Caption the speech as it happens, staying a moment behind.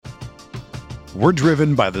We're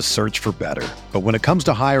driven by the search for better. But when it comes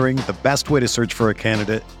to hiring, the best way to search for a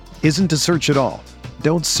candidate isn't to search at all.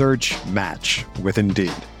 Don't search, match with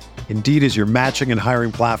Indeed. Indeed is your matching and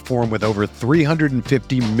hiring platform with over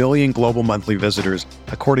 350 million global monthly visitors,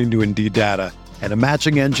 according to Indeed data, and a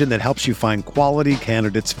matching engine that helps you find quality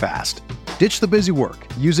candidates fast. Ditch the busy work.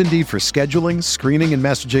 Use Indeed for scheduling, screening, and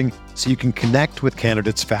messaging so you can connect with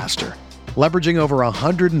candidates faster. Leveraging over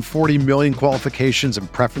 140 million qualifications and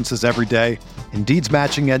preferences every day, Indeed's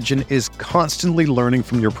matching engine is constantly learning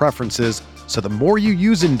from your preferences, so the more you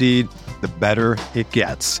use Indeed, the better it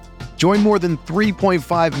gets. Join more than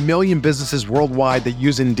 3.5 million businesses worldwide that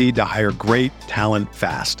use Indeed to hire great talent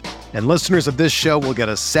fast. And listeners of this show will get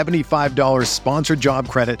a $75 sponsored job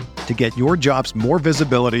credit to get your jobs more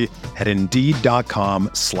visibility at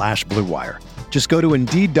Indeed.com/Blue Wire. Just go to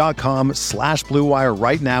Indeed.com/Blue Wire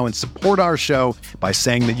right now and support our show by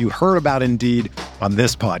saying that you heard about Indeed on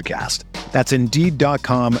this podcast. That's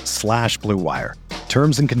Indeed.com/Blue Wire.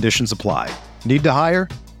 Terms and conditions apply. Need to hire?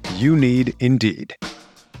 You need Indeed.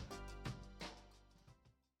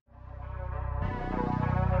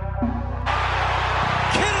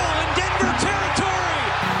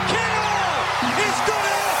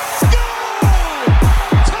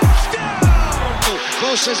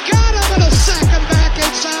 Bosa's got him, and a sack him back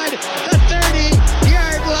inside the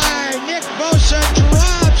 30-yard line. Nick Bosa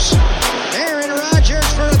drops Aaron Rodgers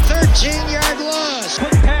for a 13-yard loss.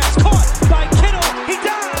 Quick pass caught by Kittle. He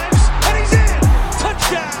dives, and he's in.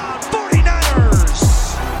 Touchdown, 49ers.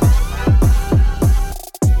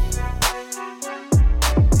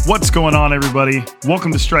 What's going on, everybody?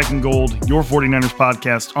 Welcome to Striking Gold, your 49ers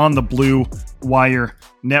podcast on the Blue Wire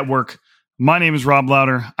Network. My name is Rob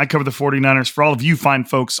Louder. I cover the 49ers for all of you fine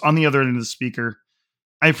folks on the other end of the speaker.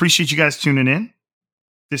 I appreciate you guys tuning in.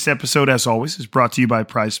 This episode, as always, is brought to you by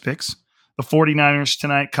Prize Picks. The 49ers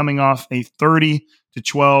tonight coming off a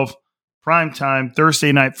 30-12 primetime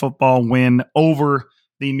Thursday night football win over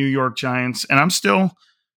the New York Giants. And I'm still,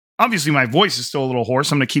 obviously my voice is still a little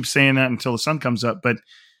hoarse. I'm going to keep saying that until the sun comes up. But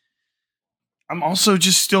I'm also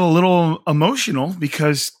just still a little emotional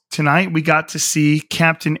because tonight we got to see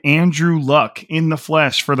Captain Andrew Luck in the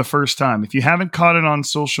flesh for the first time. If you haven't caught it on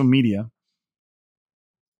social media,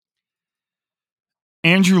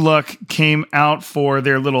 Andrew Luck came out for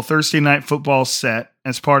their little Thursday night football set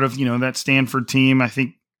as part of, that Stanford team. I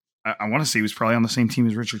think, I want to say he was probably on the same team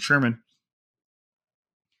as Richard Sherman.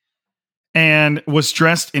 And was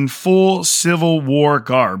dressed in full Civil War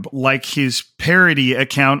garb, like his parody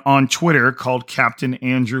account on Twitter called Captain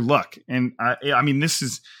Andrew Luck. And I mean, this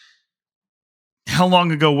is, how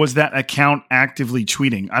long ago was that account actively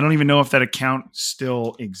tweeting? I don't even know if that account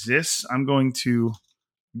still exists. I'm going to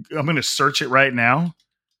search it right now,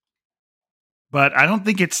 but I don't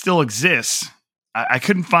think it still exists. I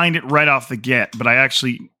couldn't find it right off the get, but I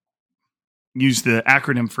actually used the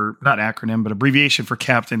abbreviation for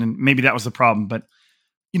captain, and maybe that was the problem. But,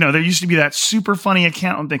 there used to be that super funny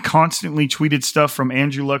account that constantly tweeted stuff from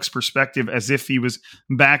Andrew Luck's perspective as if he was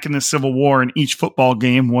back in the Civil War and each football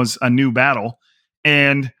game was a new battle.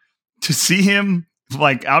 And to see him,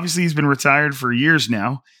 obviously he's been retired for years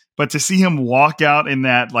now, but to see him walk out in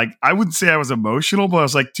that, I wouldn't say I was emotional, but I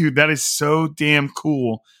was like, dude, that is so damn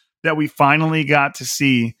cool that we finally got to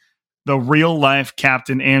see the real life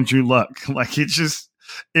Captain Andrew Luck.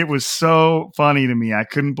 It was so funny to me. I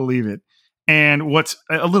couldn't believe it. And what's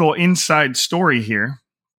a little inside story here,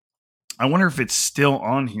 I wonder if it's still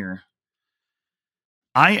on here.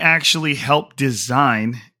 I actually helped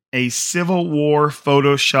design a Civil War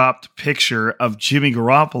photoshopped picture of Jimmy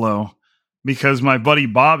Garoppolo because my buddy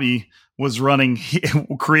Bobby was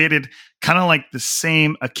created kind of like the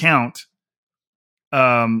same account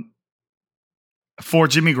for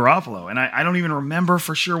Jimmy Garoppolo. And I don't even remember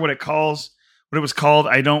for sure what it was called.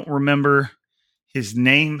 I don't remember his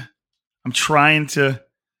name. I'm trying to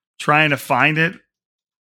find it,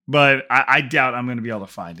 but I doubt I'm going to be able to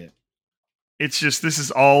find it. It's just, this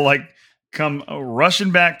is all come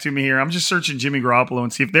rushing back to me here. I'm just searching Jimmy Garoppolo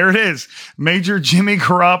and see if there it is. Major Jimmy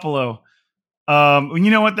Garoppolo.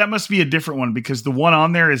 You know what? That must be a different one because the one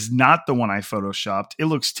on there is not the one I photoshopped. It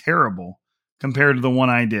looks terrible compared to the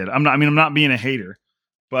one I did. I'm not being a hater,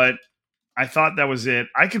 but I thought that was it.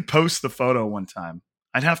 I could post the photo one time.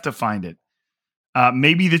 I'd have to find it.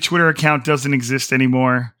 Maybe the Twitter account doesn't exist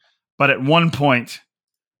anymore, but at one point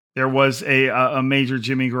there was a major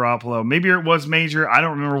Jimmy Garoppolo. Maybe it was major. I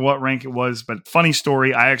don't remember what rank it was, but funny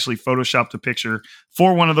story. I actually photoshopped a picture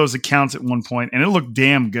for one of those accounts at one point, and it looked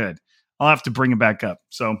damn good. I'll have to bring it back up.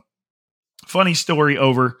 So funny story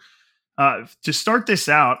over. To start this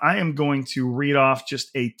out, I am going to read off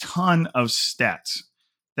just a ton of stats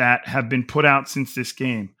that have been put out since this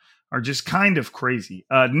game are just kind of crazy.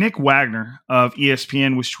 Nick Wagner of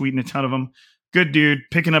ESPN was tweeting a ton of them. Good dude,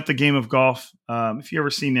 picking up the game of golf. If you ever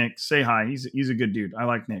see Nick, say hi. He's a good dude. I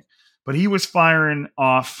like Nick. But he was firing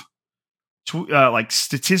off like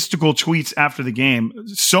statistical tweets after the game,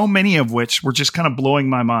 so many of which were just kind of blowing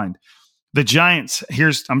my mind. The Giants,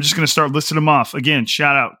 I'm just going to start listing them off. Again,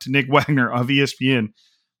 shout out to Nick Wagner of ESPN.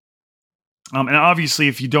 And obviously,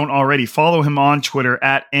 if you don't already, follow him on Twitter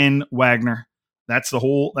at @nwagner. That's the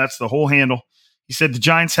whole handle. He said the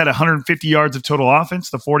Giants had 150 yards of total offense.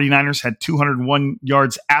 The 49ers had 201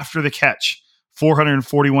 yards after the catch,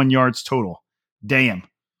 441 yards total. Damn.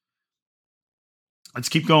 Let's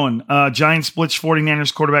keep going. Giants blitz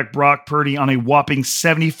 49ers quarterback Brock Purdy on a whopping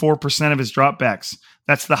 74% of his dropbacks.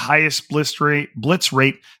 That's the highest blitz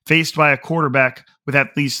rate faced by a quarterback with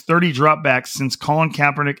at least 30 dropbacks since Colin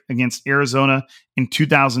Kaepernick against Arizona in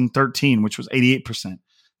 2013, which was 88%.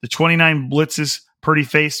 The 29 blitzes Purdy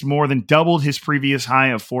faced more than doubled his previous high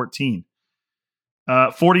of 14.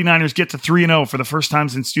 49ers get to 3-0 for the first time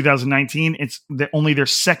since 2019. It's only their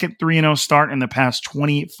second 3-0 start in the past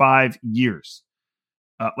 25 years.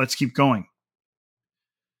 Let's keep going.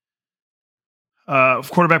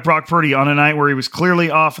 Quarterback Brock Purdy on a night where he was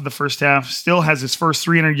clearly off in the first half still has his first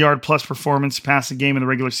 300-yard plus performance passing game in the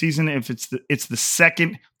regular season. If it's the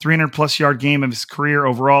second 300-plus yard game of his career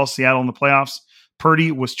overall, Seattle in the playoffs.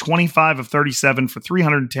 Purdy was 25 of 37 for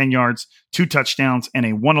 310 yards, 2 touchdowns, and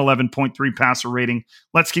a 111.3 passer rating.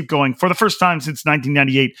 Let's keep going. For the first time since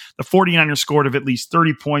 1998, the 49ers scored of at least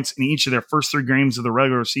 30 points in each of their first 3 games of the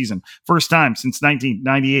regular season. First time since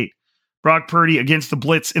 1998. Brock Purdy against the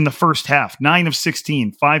blitz in the first half, 9 of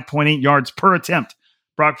 16, 5.8 yards per attempt.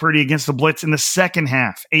 Brock Purdy against the blitz in the second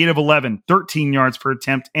half, 8 of 11, 13 yards per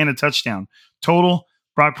attempt, and a touchdown. Total,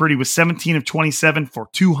 Brock Purdy was 17 of 27 for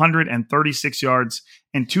 236 yards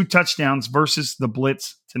and 2 touchdowns versus the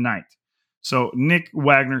blitz tonight. So Nick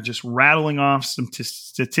Wagner just rattling off some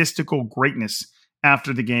statistical greatness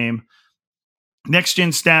after the game. Next Gen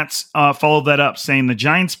Stats followed that up, saying the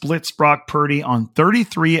Giants blitzed Brock Purdy on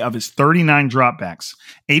 33 of his 39 dropbacks,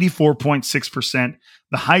 84.6%,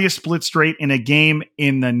 the highest blitz rate in a game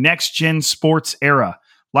in the Next Gen Sports era.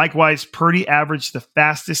 Likewise, Purdy averaged the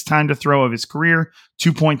fastest time to throw of his career,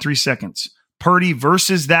 2.3 seconds. Purdy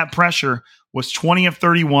versus that pressure was 20 of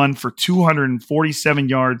 31 for 247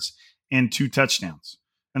 yards and 2 touchdowns.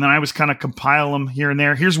 And then I was kind of compile them here and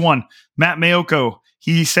there. Here's one. Matt Mayoko,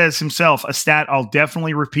 he says himself, a stat I'll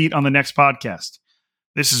definitely repeat on the next podcast.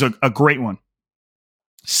 This is a great one.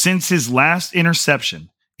 Since his last interception,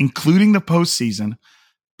 including the postseason,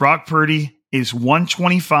 Brock Purdy is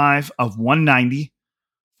 125 of 190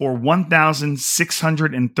 for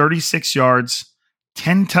 1,636 yards,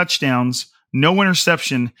 10 touchdowns, no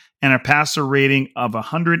interception, and a passer rating of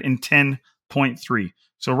 110.3.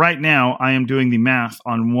 So right now, I am doing the math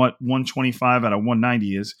on what 125 out of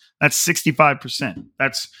 190 is. That's 65%.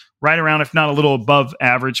 That's right around, if not a little above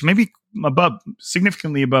average, maybe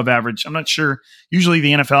significantly above average. I'm not sure. Usually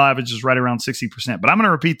the NFL average is right around 60%, but I'm going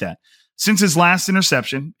to repeat that. Since his last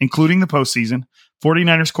interception, including the postseason,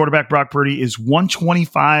 49ers quarterback Brock Purdy is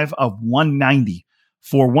 125 of 190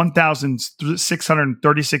 for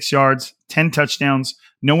 1,636 yards, 10 touchdowns,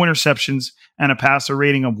 no interceptions, and a passer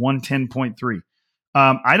rating of 110.3.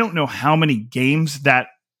 I don't know how many games that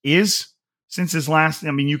is since his last.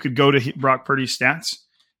 I mean, you could go to Brock Purdy's stats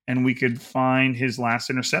and we could find his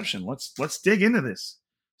last interception. Let's dig into this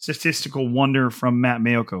statistical wonder from Matt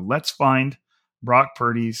Mayoko. Let's find Brock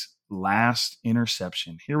Purdy's last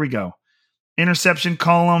interception. Here we go. Interception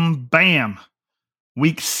column, bam.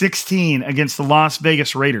 Week 16 against the Las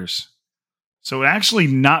Vegas Raiders. So actually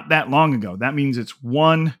not that long ago. That means it's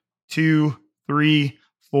 1, 2, 3,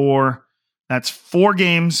 4. That's 4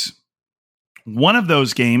 games. One of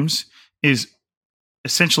those games is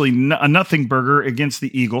essentially a nothing burger against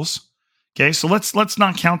the Eagles. Okay, so let's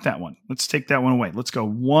not count that one. Let's take that one away. Let's go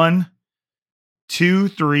 1, 2,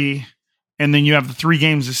 3, and then you have the 3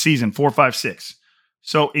 games this season, 4, 5, 6.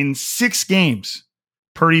 So in 6 games,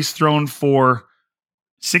 Purdy's thrown for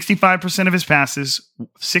 65% of his passes,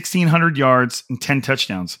 1,600 yards, and 10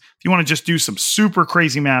 touchdowns. If you want to just do some super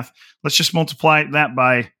crazy math, let's just multiply that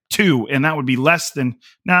by 2, and that would be less than,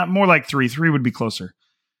 more like 3. 3 would be closer.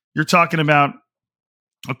 You're talking about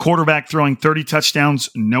a quarterback throwing 30 touchdowns,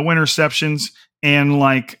 no interceptions, and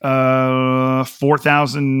like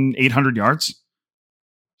 4,800 yards.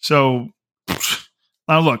 So,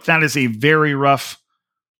 look, that is a very rough,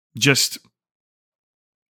 just,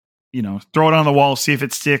 throw it on the wall, see if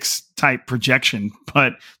it sticks type projection,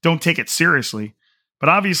 but don't take it seriously. But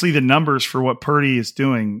obviously the numbers for what Purdy is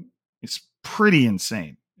doing is pretty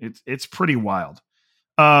insane. It's pretty wild.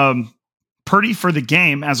 Purdy for the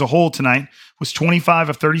game as a whole tonight was 25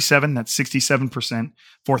 of 37. That's 67%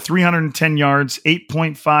 for 310 yards,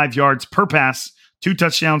 8.5 yards per pass, 2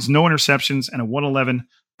 touchdowns, no interceptions, and a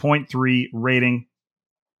 111.3 rating.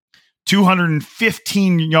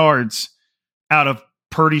 215 yards out of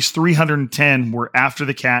Purdy's 310 were after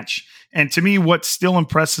the catch. And to me, what still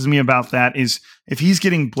impresses me about that is if he's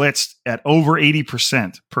getting blitzed at over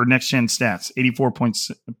 80% per next-gen stats,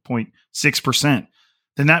 84.6%,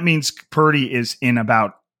 then that means Purdy is in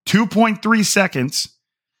about 2.3 seconds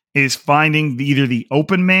is finding either the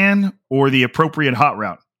open man or the appropriate hot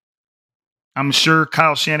route. I'm sure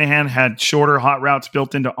Kyle Shanahan had shorter hot routes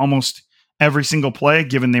built into almost every single play,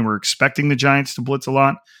 given they were expecting the Giants to blitz a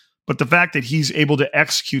lot. But the fact that he's able to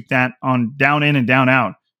execute that on down in and down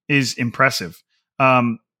out is impressive.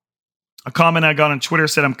 A comment I got on Twitter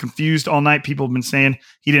said, I'm confused all night. People have been saying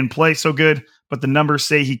he didn't play so good, but the numbers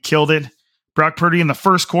say he killed it. Brock Purdy in the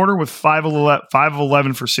first quarter with 5 of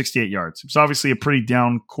 11 for 68 yards. It was obviously a pretty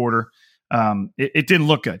down quarter. It didn't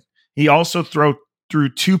look good. He also threw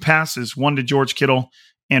 2 passes, one to George Kittle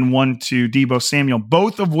and one to Deebo Samuel,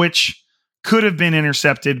 both of which could have been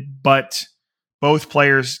intercepted, but both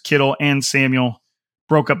players, Kittle and Samuel,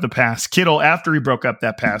 broke up the pass. Kittle, after he broke up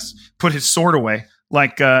that pass, put his sword away,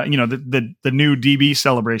 like the new DB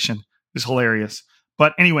celebration is hilarious.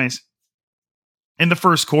 But anyways, in the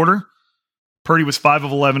first quarter, Purdy was 5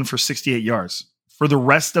 of 11 for 68 yards. For the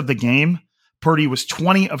rest of the game, Purdy was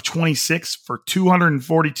 20 of 26 for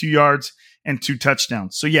 242 yards and 2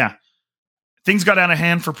 touchdowns. So yeah, things got out of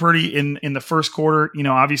hand for Purdy in the first quarter.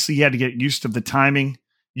 Obviously he had to get used to the timing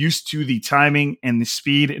and the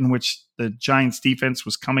speed in which the Giants defense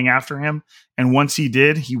was coming after him. And once he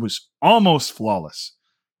did, he was almost flawless.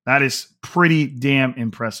 That is pretty damn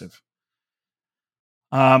impressive.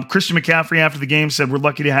 Christian McCaffrey after the game said, we're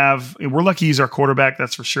lucky he's our quarterback.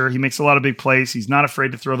 That's for sure. He makes a lot of big plays. He's not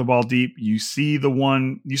afraid to throw the ball deep. You saw the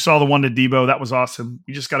one to Deebo. That was awesome.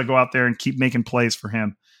 You just got to go out there and keep making plays for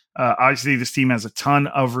him. Obviously this team has a ton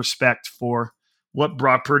of respect for what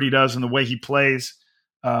Brock Purdy does and the way he plays.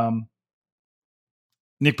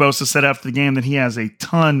 Nick Bosa said after the game that he has a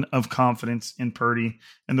ton of confidence in Purdy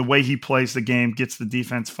and the way he plays the game, gets the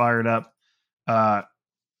defense fired up.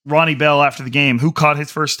 Ronnie Bell after the game, who caught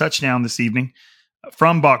his first touchdown this evening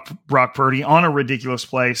from Brock Purdy on a ridiculous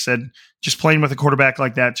play, said just playing with a quarterback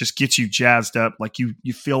like that just gets you jazzed up. Like you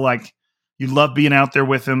feel like you love being out there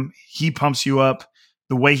with him. He pumps you up.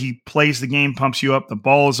 The way he plays the game pumps you up. The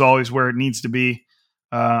ball is always where it needs to be.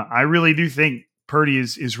 I really do think Purdy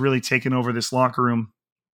is really taking over this locker room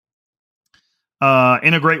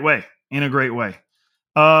in a great way.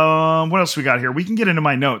 What else we got here? We can get into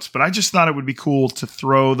my notes, but I just thought it would be cool to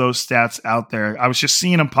throw those stats out there. I was just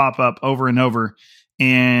seeing them pop up over and over,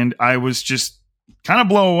 and I was just kind of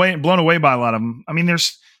blown away by a lot of them. I mean,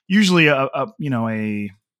 there's usually a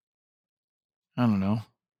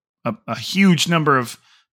huge number of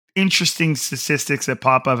interesting statistics that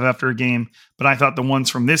pop up after a game, but I thought the ones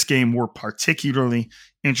from this game were particularly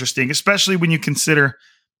interesting, especially when you consider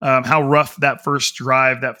how rough that first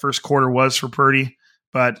quarter was for Purdy,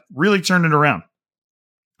 but really turned it around.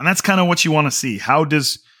 And that's kind of what you want to see. How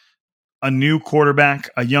does a young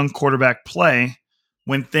quarterback play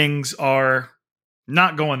when things are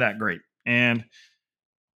not going that great? And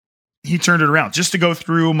he turned it around. Just to go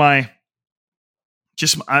through I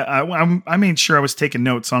made sure I was taking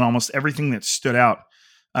notes on almost everything that stood out.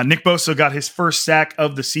 Nick Bosa got his first sack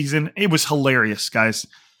of the season. It was hilarious, guys.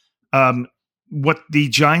 What the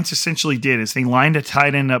Giants essentially did is they lined a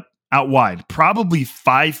tight end up out wide, probably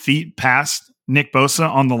 5 feet past Nick Bosa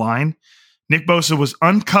on the line. Nick Bosa was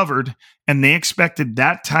uncovered, and they expected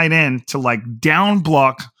that tight end to down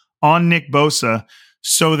block on Nick Bosa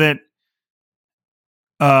so that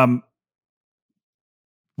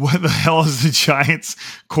what the hell is the Giants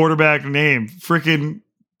quarterback name? Freaking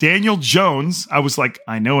Daniel Jones. I was like,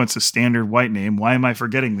 I know it's a standard white name. Why am I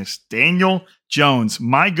forgetting this? Daniel Jones.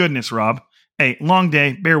 My goodness, Rob. Hey, long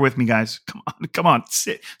day. Bear with me, guys. Come on.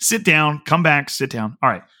 Sit down. Come back. Sit down. All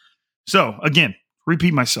right. So, again,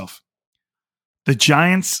 repeat myself. The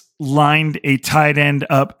Giants lined a tight end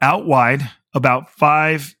up out wide, about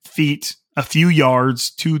 5 feet, a few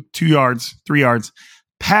yards, 2 yards, 3 yards,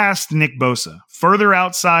 past Nick Bosa, further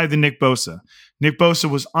outside than Nick Bosa. Nick Bosa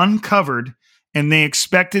was uncovered, and they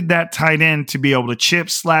expected that tight end to be able to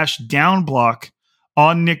chip/down block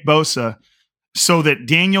on Nick Bosa so that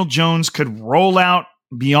Daniel Jones could roll out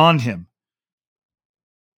beyond him.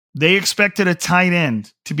 They expected a tight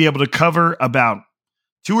end to be able to cover about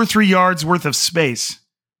 2 or 3 yards worth of space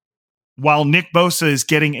while Nick Bosa is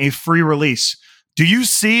getting a free release. Do you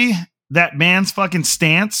see that man's fucking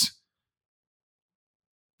stance?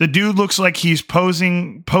 The dude looks like he's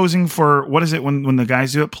posing for, what is it when the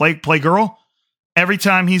guys do it? Play girl? Every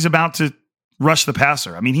time he's about to rush the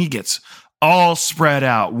passer. I mean, he gets all spread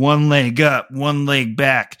out, one leg up, one leg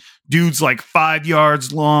back. Dude's like 5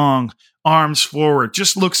 yards long, arms forward.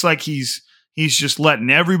 Just looks like he's just letting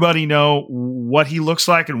everybody know what he looks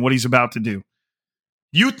like and what he's about to do.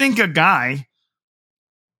 You think a guy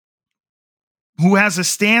who has a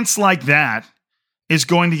stance like that is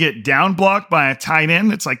going to get down blocked by a tight end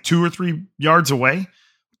that's like 2 or 3 yards away? What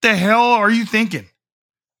the hell are you thinking?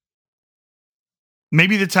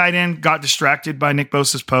 Maybe the tight end got distracted by Nick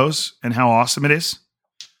Bosa's pose and how awesome it is.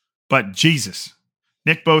 But Jesus,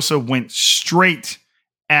 Nick Bosa went straight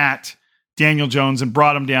at Daniel Jones and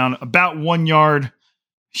brought him down about 1 yard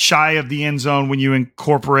shy of the end zone when you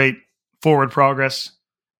incorporate forward progress.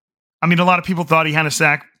 I mean, a lot of people thought he had a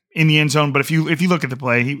sack in the end zone, but if you look at the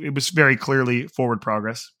play, it was very clearly forward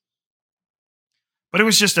progress. But it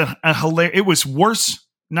was just a hilarious. It was worse.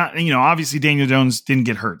 Not, obviously Daniel Jones didn't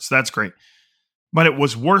get hurt, so that's great. But it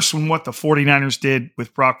was worse than what the 49ers did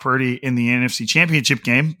with Brock Purdy in the NFC Championship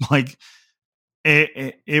game. Like,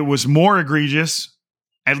 it was more egregious.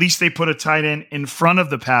 At least they put a tight end in front of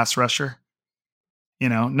the pass rusher.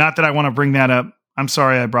 Not that I want to bring that up. I'm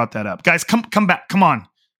sorry I brought that up. Guys, come back. Come on.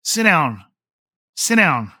 Sit down. Sit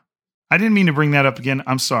down. I didn't mean to bring that up again.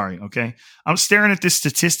 I'm sorry, okay? I'm staring at this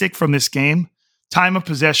statistic from this game. Time of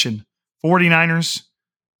possession. 49ers,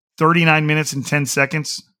 39 minutes and 10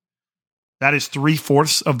 seconds. That is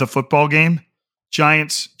 3/4 of the football game.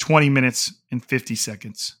 Giants, 20 minutes and 50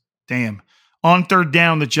 seconds. Damn. On third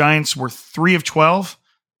down, the Giants were 3 of 12.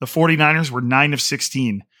 The 49ers were 9 of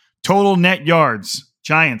 16. Total net yards.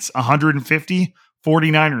 Giants, 150.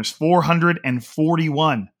 49ers,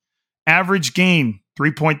 441. Average gain,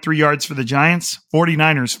 3.3 yards for the Giants.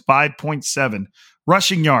 49ers, 5.7.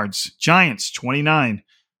 Rushing yards, Giants, 29.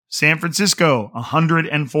 San Francisco,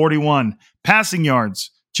 141. Passing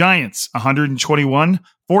yards, Giants, 121.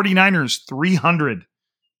 49ers, 300.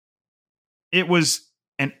 It was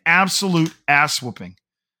an absolute ass whooping.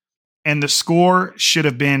 And the score should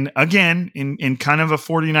have been, again, in kind of a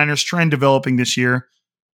 49ers trend developing this year,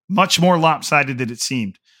 much more lopsided than it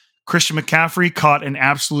seemed. Christian McCaffrey caught an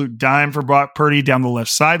absolute dime for Brock Purdy down the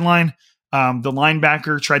left sideline. The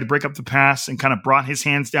linebacker tried to break up the pass and kind of brought his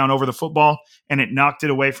hands down over the football, and it knocked it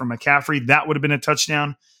away from McCaffrey. That would have been a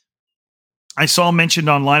touchdown. I saw mentioned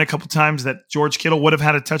online a couple times that George Kittle would have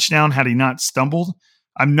had a touchdown had he not stumbled.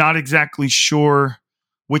 I'm not exactly sure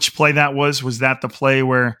which play that was. Was that the play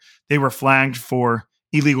where they were flagged for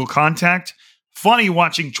illegal contact? Funny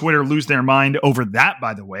watching Twitter lose their mind over that,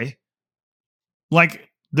 by the way. Like,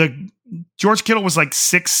 the George Kittle was like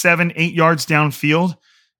 6, 7, 8 yards downfield,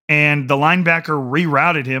 and the linebacker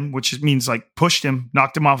rerouted him, which means like pushed him,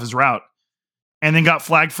 knocked him off his route, and then got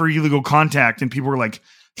flagged for illegal contact. And people were like,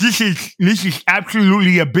 this is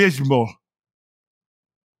absolutely abysmal.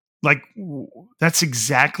 Like, that's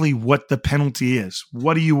exactly what the penalty is.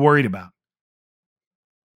 What are you worried about?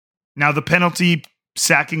 Now, the penalty,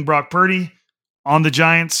 sacking Brock Purdy on the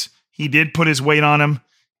Giants, he did put his weight on him.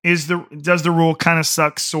 Does the rule kind of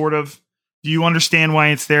suck? Sort of. Do you understand why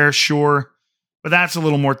it's there? Sure. But that's a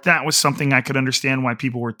little more, that was something I could understand why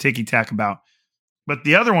people were ticky-tack about. But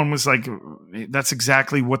the other one was like, that's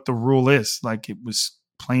exactly what the rule is. Like, it was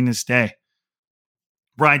plain as day.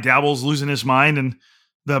 Brian Daboll's losing his mind, and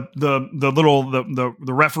the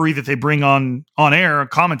referee that they bring on air,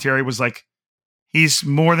 commentary, was like, he's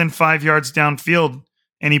more than 5 yards downfield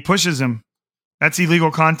and he pushes him. That's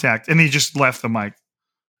illegal contact. And he just left the mic.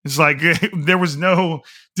 It's like there was no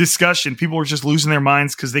discussion. People were just losing their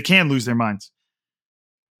minds because they can lose their minds.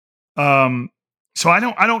 So I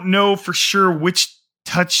don't know for sure which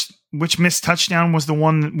missed touchdown was the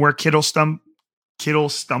one where Kittle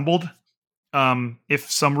stumbled.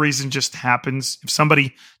 If some reason just happens, if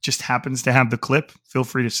somebody just happens to have the clip, feel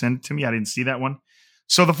free to send it to me. I didn't see that one.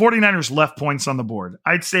 So the 49ers left points on the board.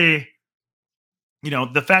 I'd say,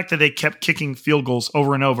 the fact that they kept kicking field goals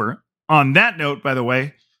over and over. On that note, by the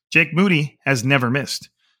way, Jake Moody has never missed.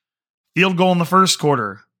 Field goal in the first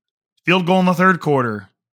quarter, field goal in the third quarter,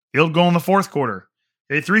 field goal in the fourth quarter.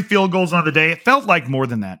 They had 3 field goals on the day. It felt like more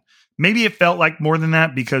than that. Maybe it felt like more than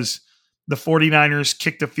that because the 49ers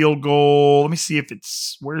kicked a field goal. Let me see if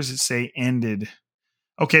where does it say ended?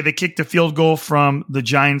 Okay, they kicked a field goal from the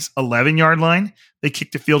Giants' 11-yard line. They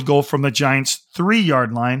kicked a field goal from the Giants'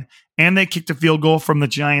 3-yard line. And they kicked a field goal from the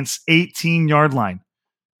Giants' 18-yard line.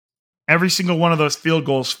 Every single one of those field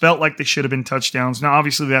goals felt like they should have been touchdowns. Now,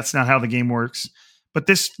 obviously, that's not how the game works. But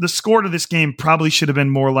the score to this game probably should have been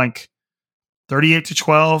more like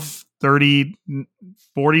 38-12,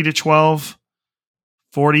 40-12,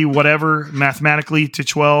 40 whatever mathematically to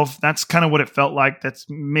 12. That's kind of what it felt like. That's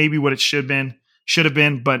maybe what it should have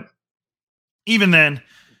been. But even then,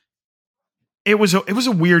 it was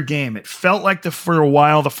a weird game. It felt like for a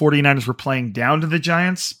while the 49ers were playing down to the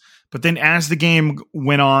Giants. But then as the game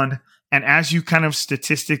went on, and as you kind of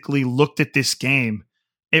statistically looked at this game,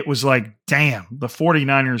 it was like, damn, the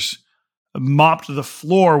 49ers mopped the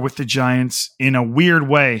floor with the Giants in a weird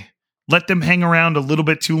way. Let them hang around a little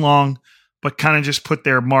bit too long, but kind of just put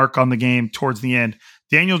their mark on the game towards the end.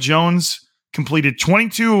 Daniel Jones completed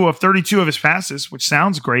 22 of 32 of his passes, which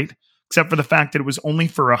sounds great, except for the fact that it was only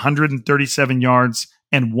for 137 yards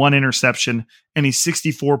and 1 interception and a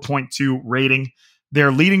 64.2 rating.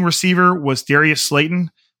 Their leading receiver was Darius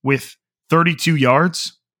Slayton with 32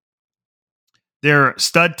 yards. Their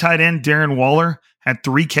stud tight end, Darren Waller, had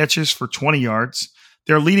 3 catches for 20 yards.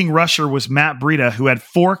 Their leading rusher was Matt Breida, who had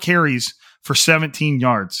 4 carries for 17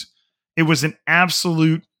 yards. It was an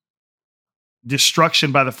absolute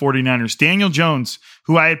destruction by the 49ers. Daniel Jones,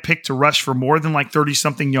 who I had picked to rush for more than like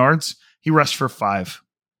 30-something yards, he rushed for 5.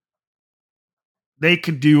 They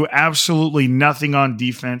could do absolutely nothing on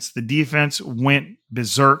defense. The defense went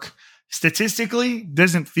berserk. Statistically,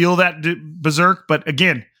 doesn't feel that berserk, but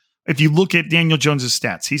again, if you look at Daniel Jones'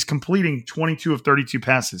 stats, he's completing 22 of 32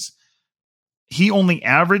 passes. He only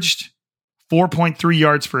averaged 4.3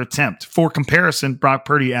 yards per attempt. For comparison, Brock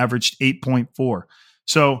Purdy averaged 8.4.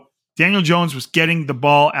 So Daniel Jones was getting the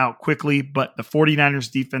ball out quickly, but the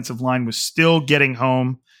 49ers defensive line was still getting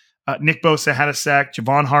home. Nick Bosa had a sack.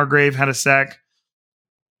 Javon Hargrave had a sack.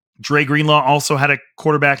 Dre Greenlaw also had a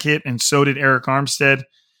quarterback hit, and so did Eric Armstead.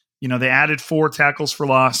 They added 4 tackles for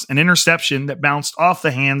loss, an interception that bounced off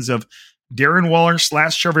the hands of Darren Waller /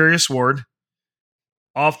 Charvarius Ward,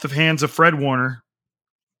 off the hands of Fred Warner,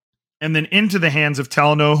 and then into the hands of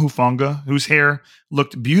Talanoa Hufanga, whose hair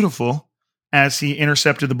looked beautiful as he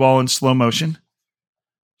intercepted the ball in slow motion.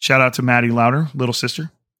 Shout out to Maddie Louder, little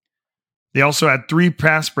sister. They also had 3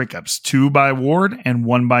 pass breakups, 2 by Ward and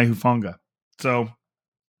 1 by Hufanga. So,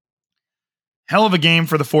 hell of a game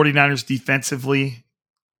for the 49ers defensively.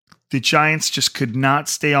 The Giants just could not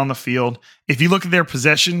stay on the field. If you look at their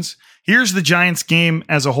possessions, here's the Giants game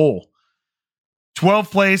as a whole. 12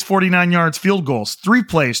 plays, 49 yards, field goals. 3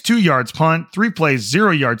 plays, 2 yards, punt. 3 plays,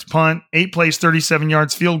 0 yards, punt. 8 plays, 37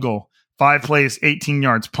 yards, field goal. 5 plays, 18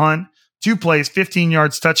 yards, punt. 2 plays, 15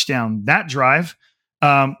 yards, touchdown. That drive,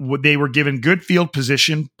 they were given good field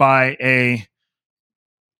position by a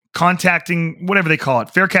contacting, whatever they call it,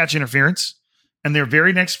 fair catch interference. And their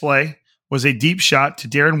very next play was a deep shot to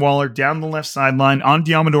Darren Waller down the left sideline on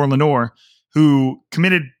Diamador Lenore, who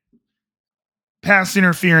committed pass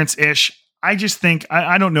interference-ish. I just think,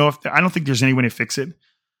 I don't think there's any way to fix it.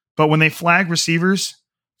 But when they flag receivers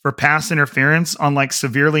for pass interference on like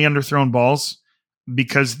severely underthrown balls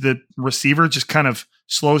because the receiver just kind of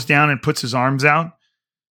slows down and puts his arms out,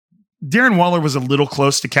 Darren Waller was a little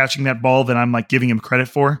close to catching that ball than I'm like giving him credit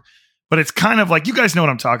for. But it's kind of like, you guys know what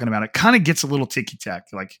I'm talking about. It kind of gets a little ticky-tack.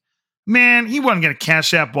 Like, man, he wasn't going to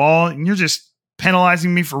catch that ball, and you're just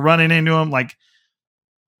penalizing me for running into him. Like,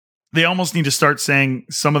 they almost need to start saying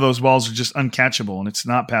some of those balls are just uncatchable, and it's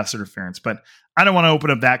not pass interference. But I don't want to open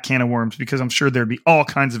up that can of worms because I'm sure there'd be all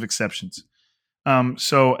kinds of exceptions.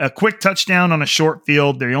 So a quick touchdown on a short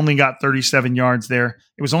field. They only got 37 yards there.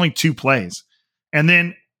 It was only 2 plays. And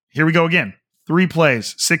then here we go again. 3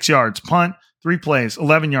 plays, 6 yards, punt. 3 plays,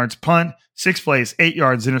 11 yards, punt. 6 plays, 8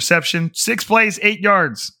 yards, interception. 6 plays, 8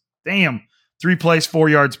 yards. Damn. 3 plays, 4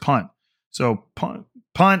 yards, punt. So punt,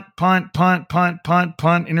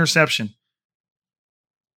 interception.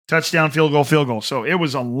 Touchdown, field goal. So it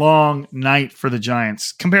was a long night for the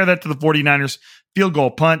Giants. Compare that to the 49ers. Field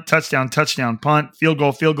goal, punt, touchdown, punt, field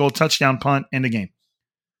goal, touchdown, punt, end of game.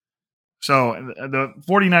 So the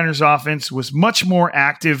 49ers offense was much more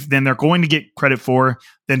active than they're going to get credit for,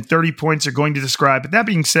 than 30 points are going to describe. But that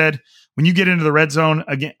being said, when you get into the red zone,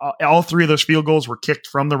 again, all 3 of those field goals were kicked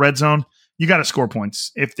from the red zone. You got to score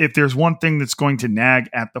points. If there's one thing that's going to nag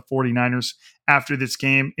at the 49ers after this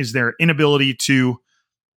game is their inability to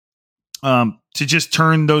just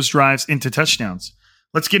turn those drives into touchdowns.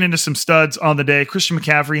 Let's get into some studs on the day. Christian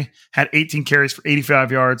McCaffrey had 18 carries for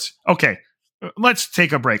 85 yards. Okay, let's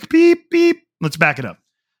take a break. Beep, beep. Let's back it up.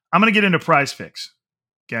 I'm going to get into Prize Picks.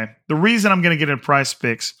 Okay. The reason I'm going to get into Prize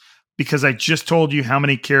Picks because I just told you how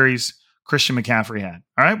many carries Christian McCaffrey had.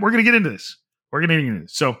 All right. We're going to get into this.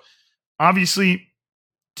 So obviously,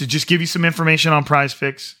 to just give you some information on Prize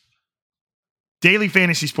Picks, daily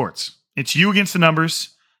fantasy sports. It's you against the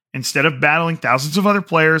numbers. Instead of battling thousands of other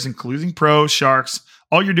players, including pros, sharks,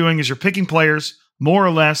 all you're doing is you're picking players, more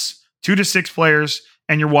or less, 2 to 6 players,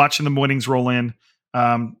 and you're watching the winnings roll in.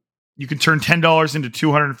 You can turn $10 into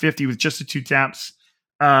 $250 with just the 2 taps.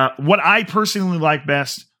 What I personally like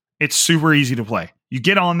best, it's super easy to play. You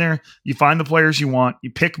get on there, you find the players you want,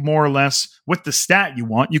 you pick more or less with the stat you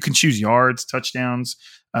want. You can choose yards, touchdowns,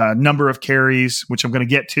 number of carries, which I'm going to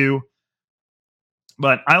get to.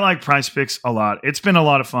 But I like Prize Picks a lot. It's been a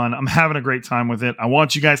lot of fun. I'm having a great time with it. I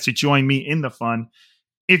want you guys to join me in the fun.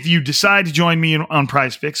 If you decide to join me on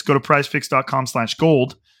Prize Picks, go to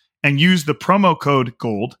prizepicks.com/gold and use the promo code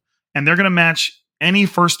GOLD, and they're going to match any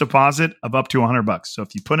first deposit of up to $100. So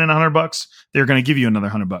if you put in $100, they're going to give you another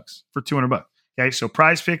 $100 for $200. Okay, so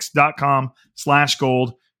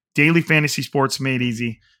prizepicks.com/gold, daily fantasy sports made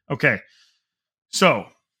easy. Okay, so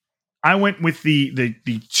I went with the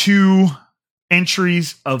 2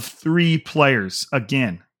 entries of 3 players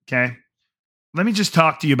again. Okay, let me just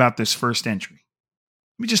talk to you about this first entry.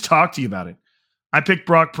 Let me just talk to you about it. I picked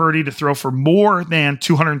Brock Purdy to throw for more than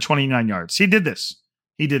 229 yards. He did this.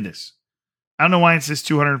 I don't know why it says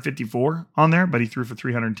 254 on there, but he threw for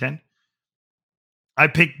 310. I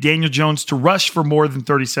picked Daniel Jones to rush for more than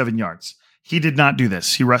 37 yards. He did not do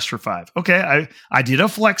this. He rushed for 5. Okay, I did a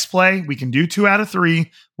flex play. We can do 2 out of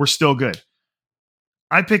 3. We're still good.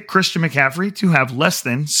 I picked Christian McCaffrey to have less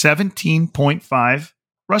than 17.5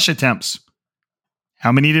 rush attempts.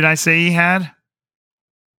 How many did I say he had?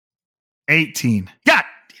 18. God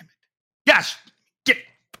damn it. Gosh.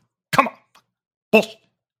 Come on. Bullshit.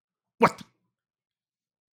 What?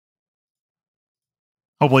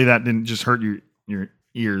 Hopefully that didn't just hurt your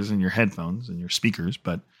ears and your headphones and your speakers,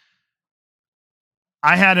 but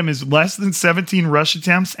I had him as less than 17 rush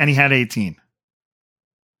attempts, and he had 18.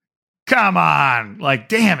 Come on. Like,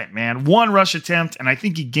 damn it, man. 1 rush attempt, and I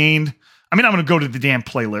think he gained. I'm going to go to the damn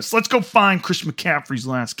playlist. Let's go find Christian McCaffrey's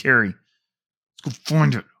last carry. Let's go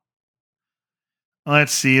find it.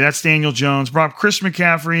 Let's see. That's Daniel Jones. Christian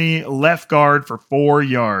McCaffrey, left guard for 4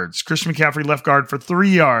 yards. Christian McCaffrey, left guard for 3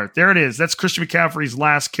 yards. There it is. That's Christian McCaffrey's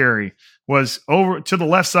last carry. Was over to the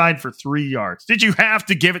left side for 3 yards. Did you have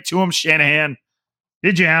to give it to him, Shanahan?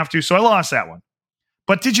 Did you have to? So I lost that one.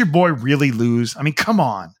 But did your boy really lose? I mean, come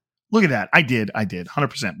on. Look at that. I did.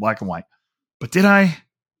 100% black and white. But did I?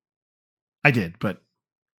 I did, but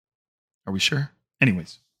are we sure?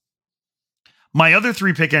 Anyways. My other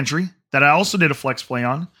 3-pick entry that I also did a flex play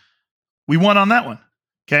on, we won on that one.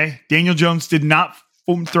 Okay. Daniel Jones did not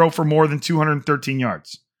throw for more than 213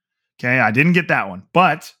 yards. Okay. I didn't get that one,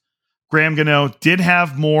 but Graham Gano did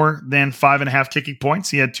have more than 5.5 kicking points.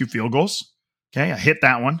 He had 2 field goals. Okay. I hit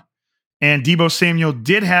that one. And Deebo Samuel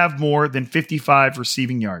did have more than 55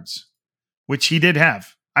 receiving yards, which he did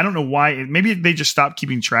have. I don't know why. Maybe they just stopped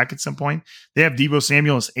keeping track at some point. They have Deebo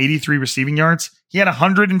Samuel as 83 receiving yards. He had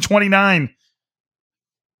 129.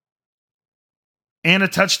 And a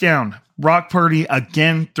touchdown. Brock Purdy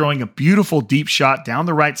again throwing a beautiful deep shot down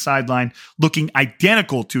the right sideline, looking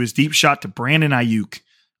identical to his deep shot to Brandon Ayuk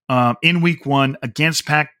in week 1 against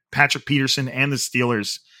Patrick Peterson and the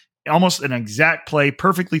Steelers. Almost an exact play,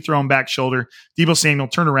 perfectly thrown back shoulder. Deebo Samuel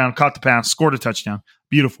turned around, caught the pass, scored a touchdown.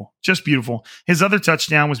 Beautiful. Just beautiful. His other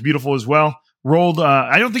touchdown was beautiful as well. Rolled,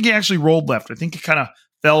 I don't think he actually rolled left. I think he kind of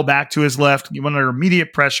fell back to his left. He went under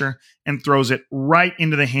immediate pressure and throws it right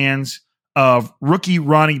into the hands of rookie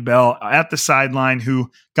Ronnie Bell at the sideline,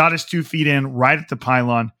 who got his 2 feet in right at the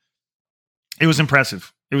pylon. It was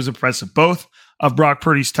impressive. Both of Brock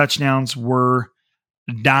Purdy's touchdowns were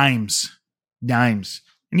dimes.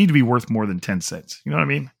 They need to be worth more than 10 cents. You know what I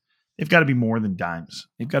mean? They've got to be more than dimes.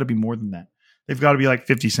 They've got to be more than that. They've got to be like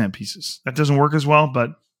 50-cent pieces. That doesn't work as well,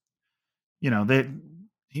 but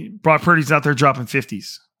Brock Purdy's out there dropping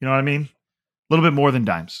 50s. You know what I mean? A little bit more than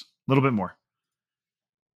dimes. A little bit more.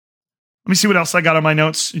 Let me see what else I got on my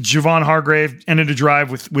notes. Javon Hargrave ended a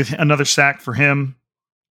drive with another sack for him.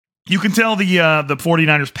 You can tell the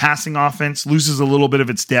 49ers passing offense loses a little bit of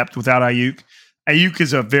its depth without Ayuk. Ayuk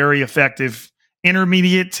is a very effective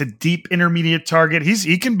intermediate to deep intermediate target.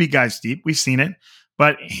 He can be guys deep. We've seen it.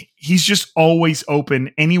 But he's just always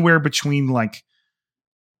open anywhere between like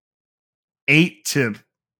 8 to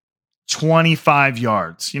 25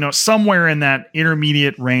 yards. Somewhere in that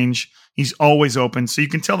intermediate range. He's always open. So you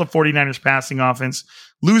can tell the 49ers passing offense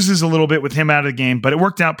loses a little bit with him out of the game, but it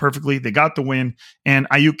worked out perfectly. They got the win, and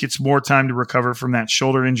Ayuk gets more time to recover from that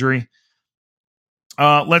shoulder injury.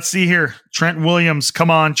 Let's see here. Trent Williams.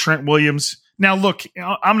 Come on, Trent Williams. Now, look,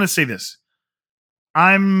 I'm going to say this.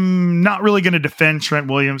 I'm not really going to defend Trent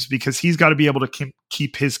Williams because he's got to be able to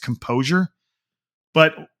keep his composure.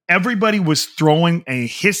 But everybody was throwing a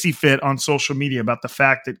hissy fit on social media about the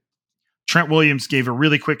fact that Trent Williams gave a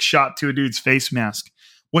really quick shot to a dude's face mask.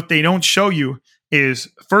 What they don't show you is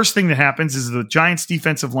first thing that happens is the Giants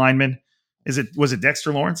defensive lineman, was it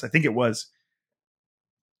Dexter Lawrence? I think it was,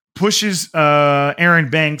 pushes Aaron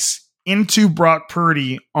Banks into Brock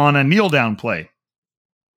Purdy on a kneel down play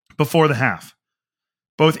before the half.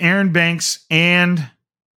 Both Aaron Banks and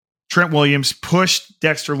Trent Williams pushed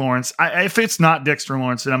Dexter Lawrence. If it's not Dexter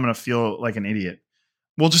Lawrence, then I'm going to feel like an idiot.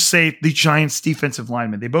 We'll just say the Giants defensive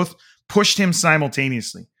lineman. They both pushed him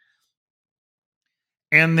simultaneously.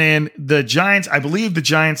 And then I believe the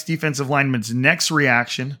Giants defensive lineman's next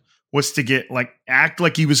reaction was to act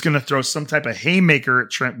like he was going to throw some type of haymaker at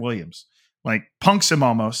Trent Williams, like punks him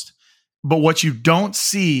almost. But what you don't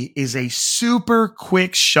see is a super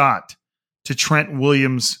quick shot to Trent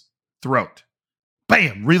Williams' throat.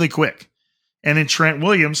 Bam, really quick. And then Trent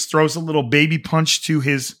Williams throws a little baby punch to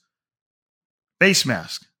his face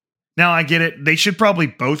mask. Now, I get it. They should probably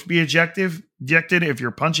both be ejected if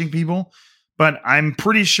you're punching people. But I'm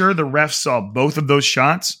pretty sure the refs saw both of those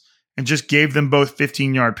shots and just gave them both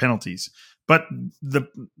 15-yard penalties. But the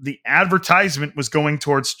advertisement was going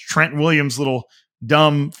towards Trent Williams' little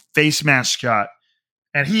dumb face mask shot.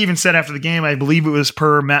 And he even said after the game, I believe it was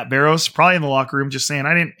per Matt Barrows, probably in the locker room, just saying,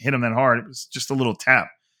 I didn't hit him that hard. It was just a little tap.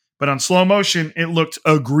 But on slow motion, it looked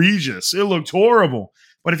egregious. It looked horrible.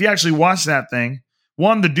 But if you actually watch that thing,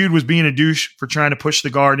 one, the dude was being a douche for trying to push the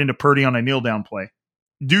guard into Purdy on a kneel down play.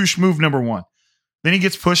 Douche move number one. Then he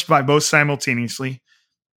gets pushed by both simultaneously.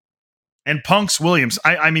 And punks Williams.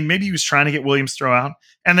 I mean, maybe he was trying to get Williams throw out.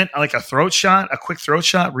 And then like a quick throat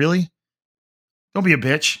shot, really? Don't be a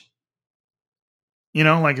bitch. You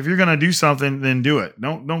know, like if you're going to do something, then do it.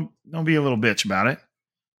 Don't be a little bitch about it.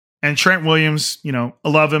 And Trent Williams, I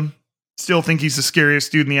love him. Still think he's the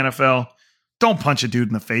scariest dude in the NFL. Don't punch a dude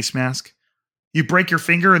in the face mask. You break your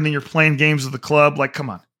finger and then you're playing games with the club. Like, come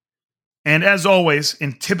on. And as always,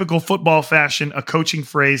 in typical football fashion, a coaching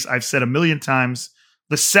phrase I've said a million times,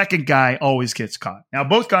 the second guy always gets caught. Now,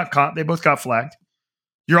 both got caught. They both got flagged.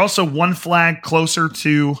 You're also one flag closer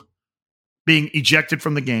to being ejected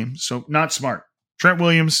from the game. So not smart. Trent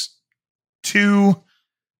Williams,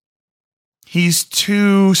 he's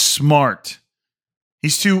too smart.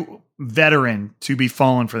 He's too veteran to be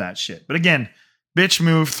falling for that shit. But again, bitch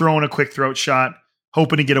move, throwing a quick throat shot,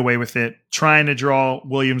 hoping to get away with it, trying to draw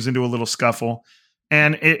Williams into a little scuffle.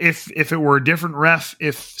 And if it were a different ref,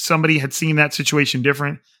 if somebody had seen that situation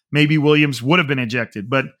different, maybe Williams would have been ejected.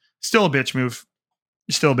 But still a bitch move.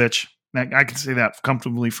 You're still a bitch. I can say that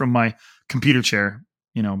comfortably from my computer chair,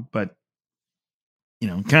 but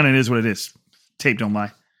kind of is what it is. Tape don't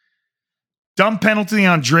lie. Dumb penalty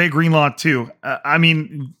on Dre Greenlaw too.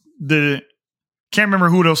 Can't remember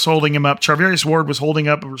who else holding him up. Charvarius Ward was holding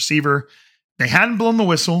up a receiver. They hadn't blown the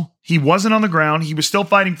whistle. He wasn't on the ground. He was still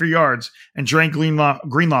fighting for yards. And Dre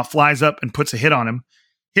Greenlaw flies up and puts a hit on him.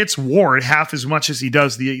 Hits Ward half as much as he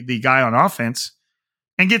does the guy on offense.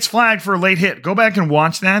 And gets flagged for a late hit. Go back and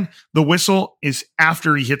watch that. The whistle is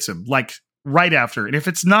after he hits him. Like right after. And if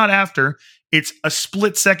it's not after, it's a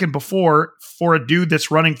split second before for a dude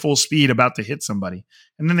that's running full speed about to hit somebody.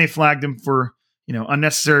 And then they flagged him for,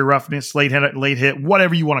 unnecessary roughness, late hit,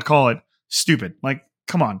 whatever you want to call it. Stupid. Like,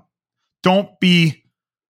 come on. Don't be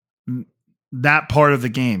that part of the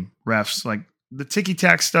game, refs. Like the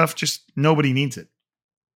ticky-tack stuff, just nobody needs it.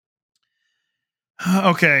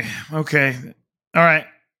 Okay. All right.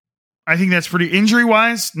 I think that's pretty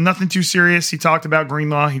injury-wise. Nothing too serious. He talked about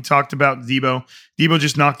Greenlaw. He talked about Debo. Debo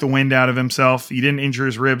just knocked the wind out of himself. He didn't injure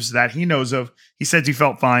his ribs that he knows of. He says he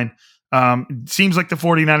felt fine. Seems like the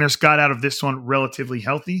 49ers got out of this one relatively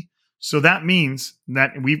healthy. So that means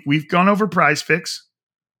that we've gone over Prize Picks.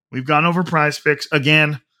 We've gone over Prize Picks.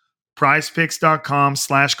 Again,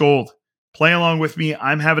 prizepicks.com/gold. Play along with me.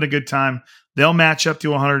 I'm having a good time. They'll match up to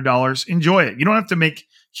 $100. Enjoy it. You don't have to make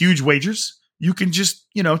huge wagers. You can just,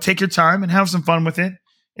 take your time and have some fun with it.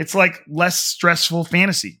 It's like less stressful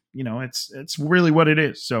fantasy. It's really what it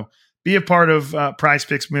is. So be a part of Prize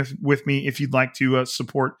Picks with me if you'd like to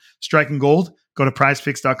support Striking Gold. Go to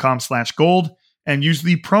prizepicks.com/gold and use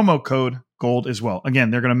the promo code GOLD as well.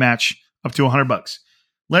 Again, they're going to match up to $100.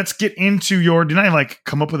 Let's get into did I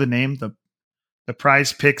come up with a name? The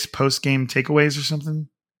Prize Picks post-game takeaways or something?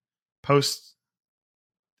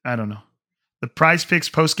 I don't know. The Prize Picks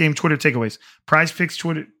post-game Twitter takeaways. Prize Picks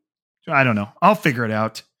Twitter. I don't know. I'll figure it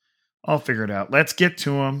out. Let's get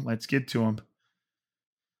to them.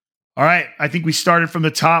 All right. I think we started from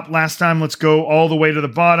the top last time. Let's go all the way to the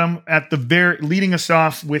bottom. Leading us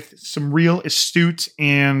off with some real astute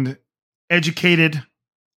and educated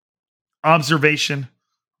observation.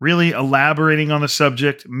 really elaborating on the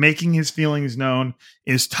subject, making his feelings known,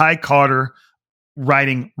 is Ty Carter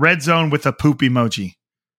writing red zone with a poop emoji.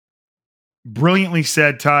 Brilliantly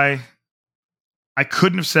said, Ty. I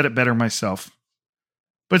couldn't have said it better myself.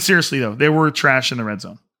 But seriously, though, they were trash in the red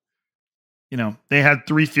zone. They had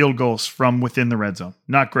 3 field goals from within the red zone.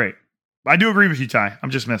 Not great. I do agree with you, Ty. I'm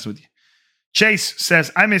just messing with you. Chase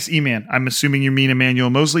says, I miss E-Man. I'm assuming you mean Emmanuel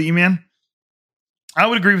Mosley, E-Man. I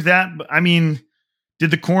would agree with that. But,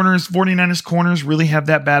 did the 49ers corners really have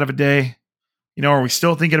that bad of a day? Are we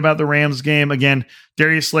still thinking about the Rams game? Again,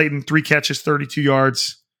 Darius Slayton, 3 catches, 32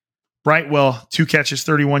 yards. Brightwell, 2 catches,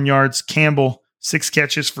 31 yards. Campbell, 6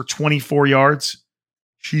 catches for 24 yards.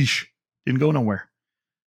 Sheesh. Didn't go nowhere.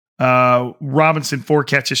 Robinson, 4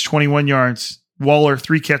 catches, 21 yards. Waller,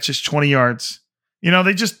 3 catches, 20 yards.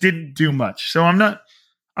 They just didn't do much. So I'm not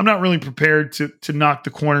really prepared to knock the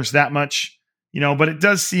corners that much, but it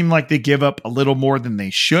does seem like they give up a little more than they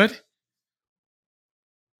should.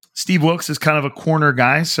 Steve Wilkes is kind of a corner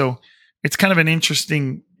guy, so it's kind of an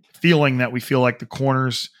interesting feeling that we feel like the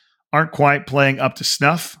corners aren't quite playing up to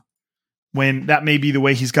snuff when that may be the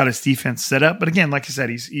way he's got his defense set up. But again, like I said,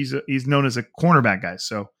 he's known as a cornerback guy,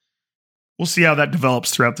 so we'll see how that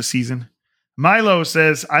develops throughout the season. Milo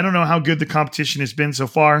says, I don't know how good the competition has been so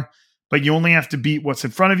far, but you only have to beat what's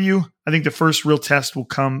in front of you. I think the first real test will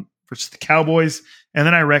come versus the Cowboys, and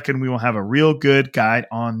then I reckon we will have a real good guide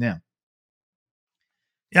on them.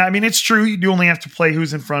 Yeah, it's true. You do only have to play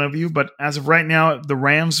who's in front of you, but as of right now, the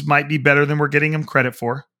Rams might be better than we're getting them credit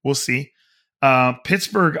for. We'll see.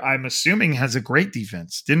 Pittsburgh, I'm assuming, has a great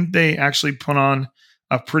defense. Didn't they actually put on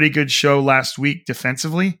a pretty good show last week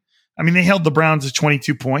defensively? They held the Browns to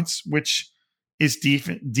 22 points, which is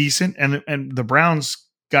decent, and the Browns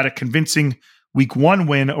got a convincing Week 1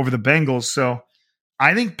 win over the Bengals. So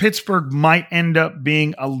I think Pittsburgh might end up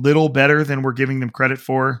being a little better than we're giving them credit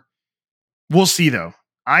for. We'll see, though.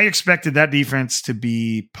 I expected that defense to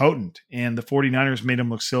be potent, and the 49ers made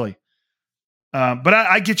them look silly. But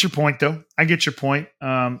I get your point, though. I get your point.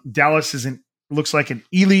 Dallas looks like an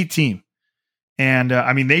elite team. And,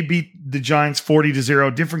 they beat the Giants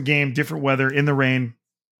 40-0. Different game, different weather, in the rain.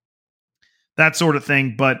 That sort of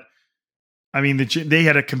thing. But, they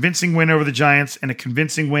had a convincing win over the Giants and a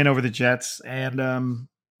convincing win over the Jets. And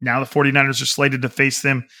now the 49ers are slated to face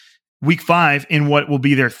them Week 5 in what will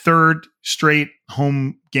be their 3rd straight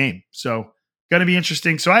home game. So, going to be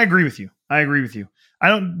interesting. So, I agree with you. I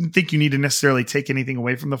don't think you need to necessarily take anything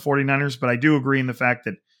away from the 49ers, but I do agree in the fact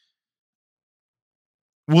that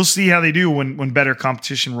we'll see how they do when better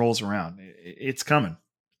competition rolls around. It's coming.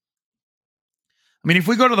 If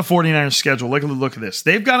we go to the 49ers schedule, look at this.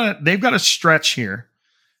 They've got a stretch here.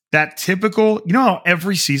 That typical, how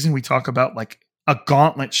every season we talk about like a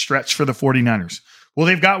gauntlet stretch for the 49ers. Well,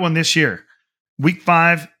 they've got one this year. Week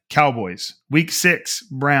 5, Cowboys. Week 6,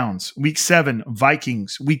 Browns. Week 7,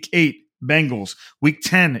 Vikings. Week 8, Bengals. Week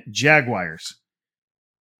 10, Jaguars.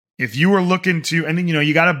 If you were looking to, and then,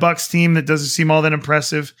 you got a Bucs team that doesn't seem all that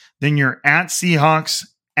impressive, then you're at Seahawks,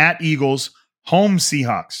 at Eagles, home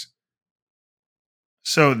Seahawks.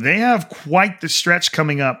 So they have quite the stretch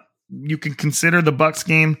coming up. You can consider the Bucs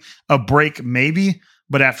game a break maybe,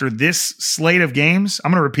 but after this slate of games,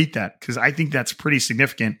 I'm going to repeat that because I think that's pretty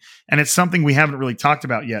significant, and it's something we haven't really talked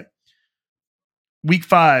about yet. Week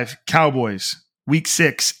 5, Cowboys. Week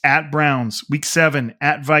 6, at Browns. Week 7,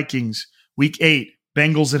 at Vikings. Week 8,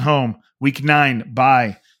 Bengals at home. Week 9,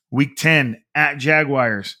 bye. Week 10, at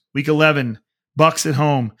Jaguars. Week 11, Bucs at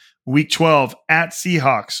home. Week 12, at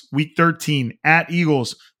Seahawks. Week 13, at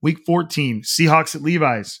Eagles. Week 14, Seahawks at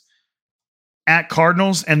Levi's. At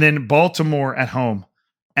Cardinals, and then Baltimore at home.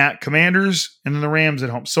 At Commanders, and then the Rams at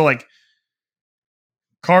home. So,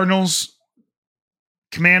 Cardinals,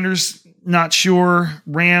 Commanders, not sure.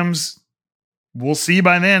 Rams, we'll see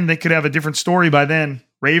by then. They could have a different story by then.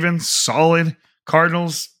 Ravens, solid.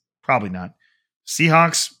 Cardinals, probably not.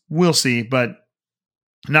 Seahawks, we'll see, but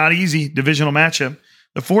not easy. Divisional matchup.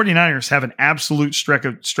 The 49ers have an absolute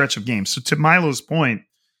stretch of games. So to Milo's point,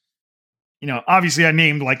 obviously I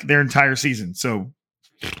named their entire season. So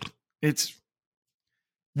we're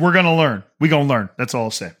going to learn. We're going to learn. That's all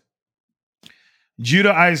I'll say.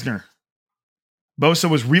 Judah Eisner. Bosa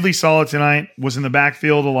was really solid tonight, was in the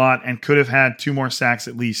backfield a lot, and could have had 2 more sacks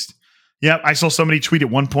at least. Yep, I saw somebody tweet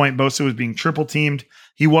at one point Bosa was being triple teamed.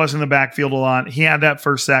 He was in the backfield a lot. He had that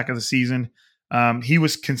first sack of the season. He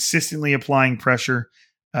was consistently applying pressure.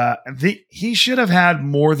 He should have had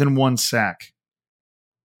more than 1 sack.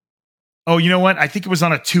 Oh, you know what? I think it was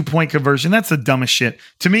on a 2-point conversion. That's the dumbest shit.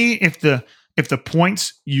 To me, if the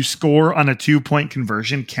points you score on a 2-point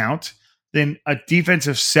conversion count, then a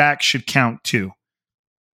defensive sack should count too.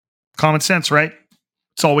 Common sense, right?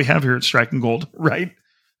 It's all we have here at Striking Gold, right?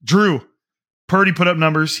 Drew, Purdy put up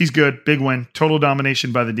numbers. He's good. Big win. Total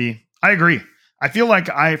domination by the D. I agree. I feel like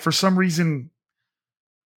for some reason,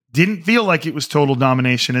 didn't feel like it was total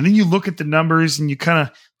domination. And then you look at the numbers and you kind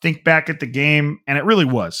of think back at the game, and it really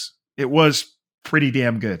was. It was pretty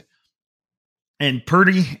damn good. And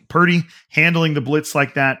Purdy handling the blitz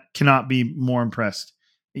like that, cannot be more impressed.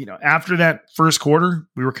 After that first quarter,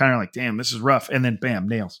 we were kind of like, damn, this is rough. And then bam,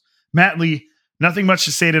 nails. Matt Lee, nothing much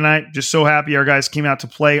to say tonight. Just so happy our guys came out to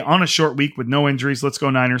play on a short week with no injuries. Let's go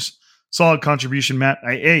Niners. Solid contribution, Matt.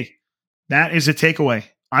 Hey, that is a takeaway.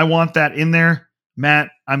 I want that in there.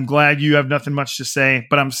 Matt, I'm glad you have nothing much to say,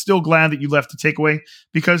 but I'm still glad that you left the takeaway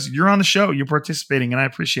because you're on the show. You're participating, and I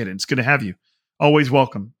appreciate it. It's good to have you. Always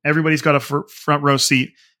welcome. Everybody's got a front row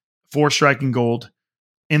seat for Striking Gold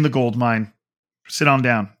in the gold mine. Sit on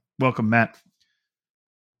down. Welcome, Matt.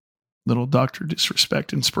 Little Dr.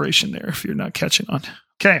 Disrespect inspiration there if you're not catching on.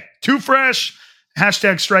 Okay, Too Fresh.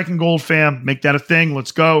 Hashtag Striking Gold fam. Make that a thing.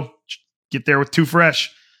 Let's go. Get there with Too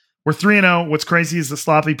Fresh. We're 3-0. What's crazy is the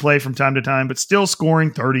sloppy play from time to time, but still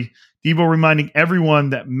scoring 30. Debo reminding everyone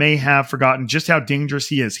that may have forgotten just how dangerous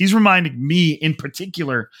he is. He's reminding me in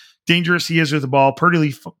particular dangerous he is with the ball.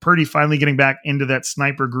 Purdy finally getting back into that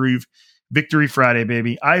sniper groove. Victory Friday,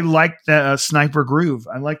 baby. I like that sniper groove.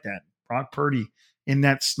 I like that. Brock Purdy in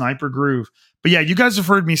that sniper groove. But yeah, you guys have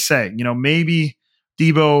heard me say, maybe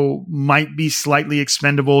Debo might be slightly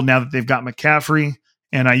expendable now that they've got McCaffrey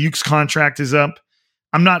and Ayuk's contract is up.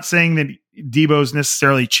 I'm not saying that Debo's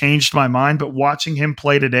necessarily changed my mind, but watching him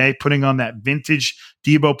play today, putting on that vintage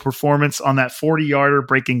Debo performance on that 40-yarder,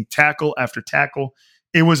 breaking tackle after tackle,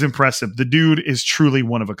 it was impressive. The dude is truly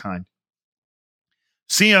one of a kind.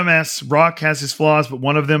 CMS, Rock has his flaws, but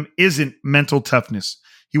one of them isn't mental toughness.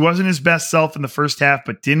 He wasn't his best self in the first half,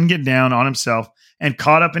 but didn't get down on himself and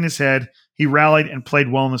caught up in his head. He rallied and played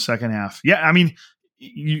well in the second half. Yeah, I mean,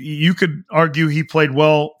 you could argue he played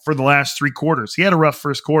well for the last three quarters. He had a rough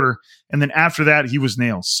first quarter, and then after that, he was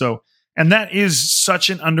nails. So, and that is such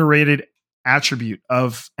an underrated attribute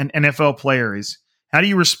of an NFL player is how do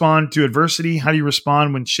you respond to adversity? How do you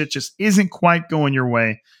respond when shit just isn't quite going your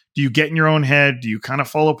way? Do you get in your own head? Do you kind of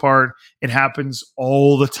fall apart? It happens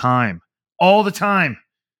all the time. All the time.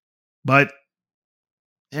 But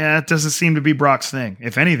yeah, it doesn't seem to be Brock's thing.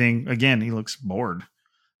 If anything, again, he looks bored.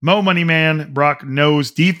 Mo Money Man, Brock knows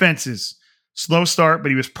defenses. Slow start, but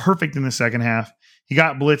he was perfect in the second half. He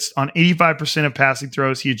got blitzed on 85% of passing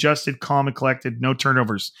throws. He adjusted, calm and collected, no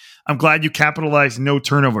turnovers. I'm glad you capitalized no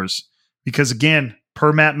turnovers because, again,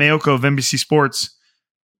 per Matt Mayoko of NBC Sports,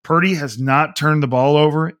 Purdy has not turned the ball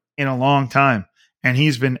over in a long time, and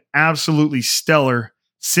he's been absolutely stellar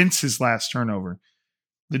since his last turnover.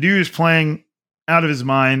 The dude is playing out of his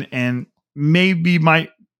mind and maybe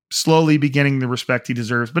might slowly be getting the respect he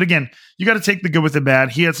deserves. But again, you got to take the good with the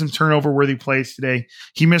bad. He had some turnover-worthy plays today.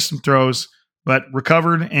 He missed some throws, but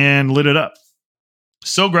recovered and lit it up.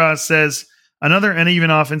 Sogras says, another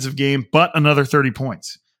uneven offensive game, but another 30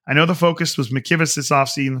 points. I know the focus was McKivitz this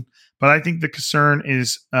offseason, but I think the concern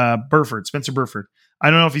is Spencer Burford. I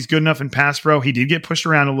don't know if he's good enough in pass pro. He did get pushed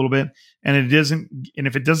around a little bit, and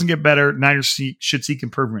if it doesn't get better, Niners should seek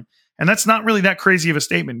improvement. And that's not really that crazy of a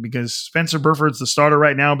statement because Spencer Burford's the starter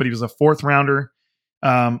right now, but he was a fourth rounder.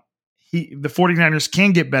 The 49ers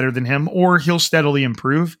can get better than him, or he'll steadily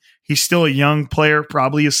improve. He's still a young player,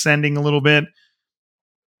 probably ascending a little bit.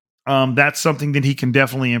 That's something that he can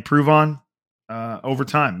definitely improve on over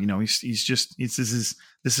time. This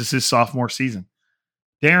is his sophomore season.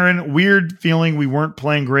 Darren, weird feeling we weren't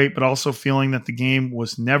playing great, but also feeling that the game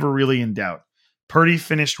was never really in doubt. Purdy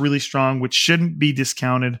finished really strong, which shouldn't be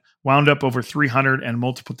discounted. Wound up over 300 and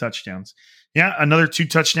multiple touchdowns. Yeah, another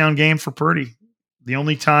 2-touchdown game for Purdy. The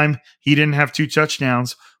only time he didn't have 2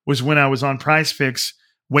 touchdowns was when I was on Prize Picks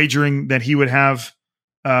wagering that he would have,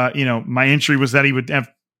 my entry was that he would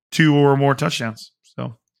have 2 or more touchdowns.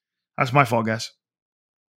 So that's my fault, guys.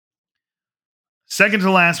 Second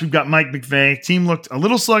to last, we've got Mike McVay. Team looked a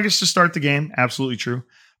little sluggish to start the game. Absolutely true.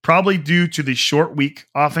 Probably due to the short week.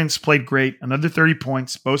 Offense played great. Another 30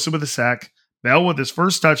 points. Bosa with a sack. Bell with his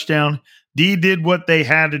first touchdown. D did what they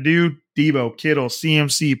had to do. Debo, Kittle,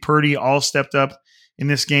 CMC, Purdy all stepped up in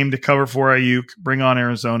this game to cover for Ayuk. Bring on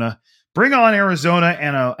Arizona. Bring on Arizona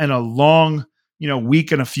and a long,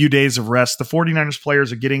 week and a few days of rest. The 49ers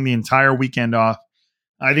players are getting the entire weekend off.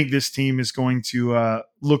 I think this team is going to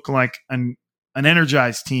look like an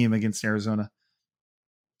energized team against Arizona.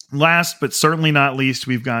 Last but certainly not least,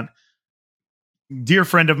 we've got dear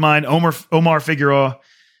friend of mine, Omar Figueroa.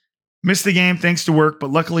 Missed the game thanks to work, but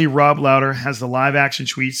luckily Rob Louder has the live action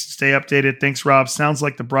tweets. Stay updated. Thanks, Rob. Sounds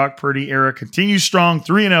like the Brock Purdy era continues strong.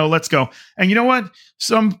 3-0. Let's go. And you know what?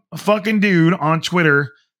 Some fucking dude on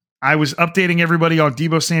Twitter, I was updating everybody on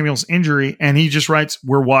Deebo Samuel's injury, and he just writes,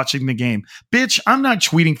 "We're watching the game." Bitch, I'm not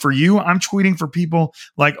tweeting for you. I'm tweeting for people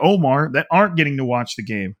like Omar that aren't getting to watch the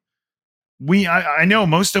game. I know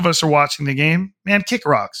most of us are watching the game. Man, kick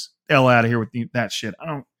rocks. Hell out of here with that shit.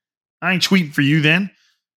 I ain't tweeting for you then.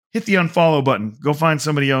 Hit the unfollow button. Go find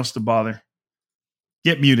somebody else to bother.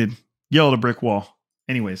 Get muted. Yell at a brick wall.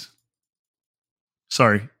 Anyways.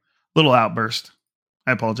 Sorry. Little outburst.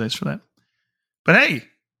 I apologize for that. But hey,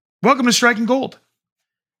 welcome to Striking Gold,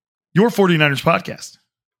 your 49ers podcast.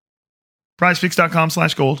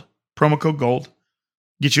 PrizePicks.com/gold. Promo code GOLD.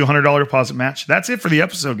 Get you a $100 deposit match. That's it for the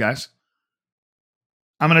episode, guys.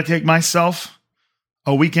 I'm going to take myself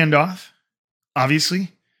a weekend off,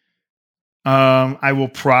 obviously. I will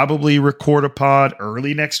probably record a pod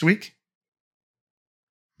early next week.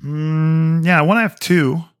 I want to have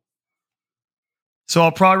two. So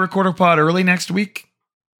I'll probably record a pod early next week,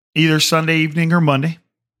 either Sunday evening or Monday.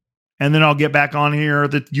 And then I'll get back on here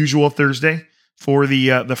the usual Thursday for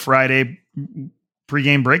the Friday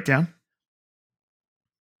pregame breakdown.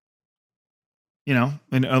 You know,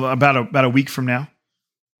 in about a week from now.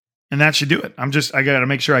 And that should do it. I got to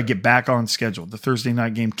make sure I get back on schedule. The Thursday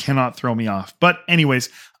night game cannot throw me off. But anyways,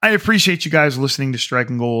 I appreciate you guys listening to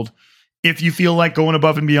Striking Gold. If you feel like going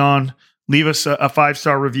above and beyond, leave us a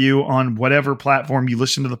 5-star review on whatever platform you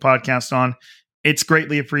listen to the podcast on. It's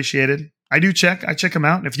greatly appreciated. I check them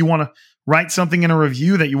out. And if you want to write something in a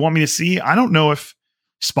review that you want me to see, I don't know if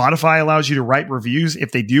Spotify allows you to write reviews.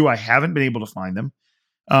 If they do, I haven't been able to find them.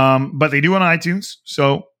 But they do on iTunes.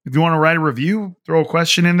 So if you want to write a review, throw a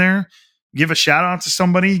question in there, give a shout out to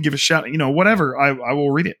somebody, whatever, I will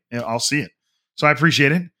read it. I'll see it. So I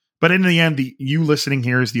appreciate it. But in the end, you listening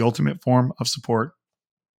here is the ultimate form of support.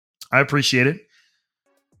 I appreciate it.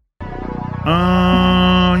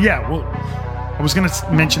 I was going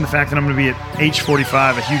to mention the fact that I'm going to be at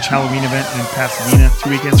H45, a huge Halloween event in Pasadena 2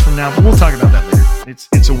 weekends from now, but we'll talk about that later.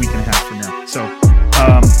 It's a week and a half from now. So,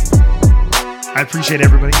 I appreciate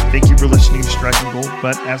everybody. Thank you for listening to Striking Gold.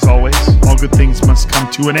 But as always, all good things must come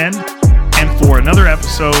to an end. And for another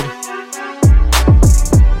episode,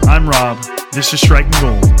 I'm Rob. This is Striking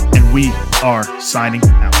Gold, and we are signing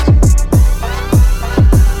out.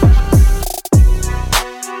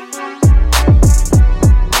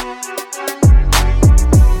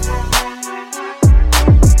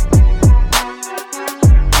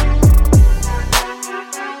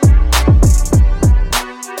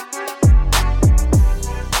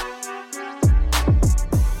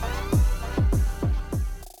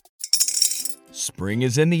 Spring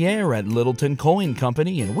is in the air at Littleton Coin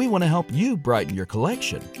Company, and we want to help you brighten your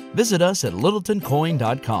collection. Visit us at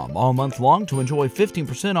littletoncoin.com all month long to enjoy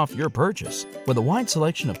 15% off your purchase. With a wide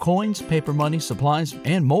selection of coins, paper money, supplies,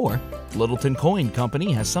 and more, Littleton Coin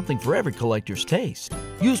Company has something for every collector's taste.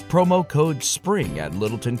 Use promo code SPRING at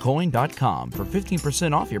littletoncoin.com for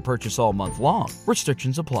 15% off your purchase all month long.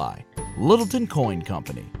 Restrictions apply. Littleton Coin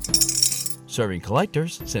Company. Serving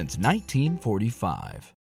collectors since 1945.